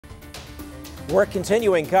We're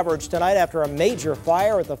continuing coverage tonight after a major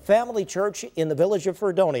fire at the family church in the village of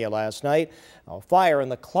Fredonia last night. A fire in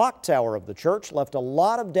the clock tower of the church left a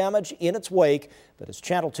lot of damage in its wake, but as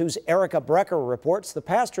Channel 2's Erica Brecker reports, the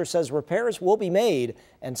pastor says repairs will be made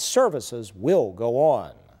and services will go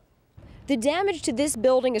on. The damage to this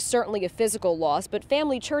building is certainly a physical loss, but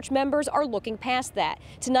family church members are looking past that.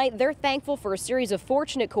 Tonight, they're thankful for a series of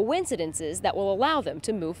fortunate coincidences that will allow them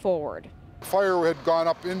to move forward. Fire had gone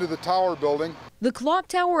up into the tower building. The clock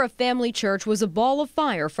tower of Family Church was a ball of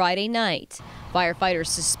fire Friday night. Firefighters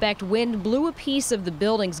suspect wind blew a piece of the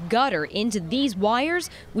building's gutter into these wires,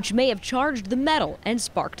 which may have charged the metal and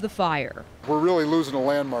sparked the fire. We're really losing a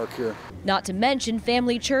landmark here. Not to mention,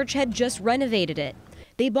 Family Church had just renovated it.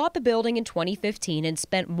 They bought the building in 2015 and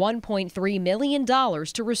spent $1.3 million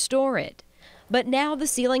to restore it. But now the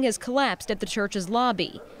ceiling has collapsed at the church's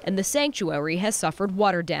lobby, and the sanctuary has suffered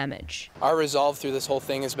water damage. Our resolve through this whole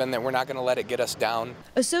thing has been that we're not going to let it get us down.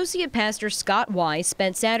 Associate Pastor Scott Wise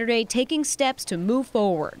spent Saturday taking steps to move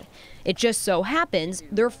forward. It just so happens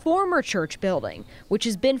their former church building, which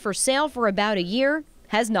has been for sale for about a year,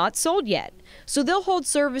 has not sold yet. So they'll hold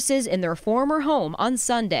services in their former home on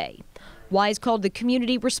Sunday. Wise called the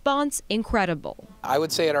community response incredible. I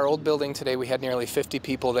would say at our old building today we had nearly 50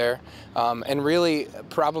 people there, and really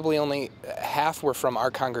probably only half were from our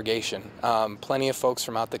congregation. Plenty of folks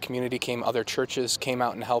from out the community came, other churches came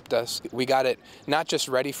out and helped us. We got it not just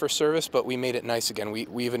ready for service, but we made it nice again.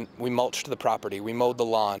 We mulched the property, we mowed the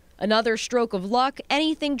lawn. Another stroke of luck,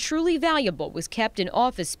 anything truly valuable was kept in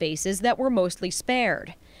office spaces that were mostly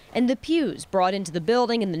spared. And the pews brought into the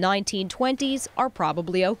building in the 1920s are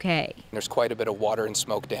probably okay. There's quite a bit of water and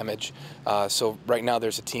smoke damage, so right now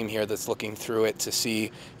there's a team here that's looking through it to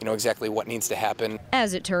see, exactly what needs to happen.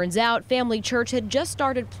 As it turns out, Family Church had just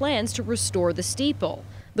started plans to restore the steeple.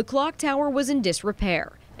 The clock tower was in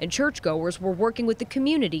disrepair, and churchgoers were working with the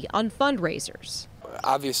community on fundraisers.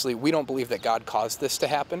 Obviously, we don't believe that God caused this to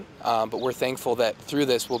happen, but we're thankful that through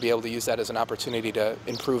this we'll be able to use that as an opportunity to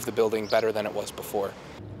improve the building better than it was before.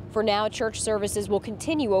 For now, church services will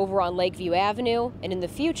continue over on Lakeview Avenue, and in the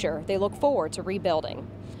future, they look forward to rebuilding.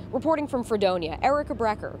 Reporting from Fredonia, Erica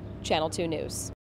Brecker, Channel 2 News.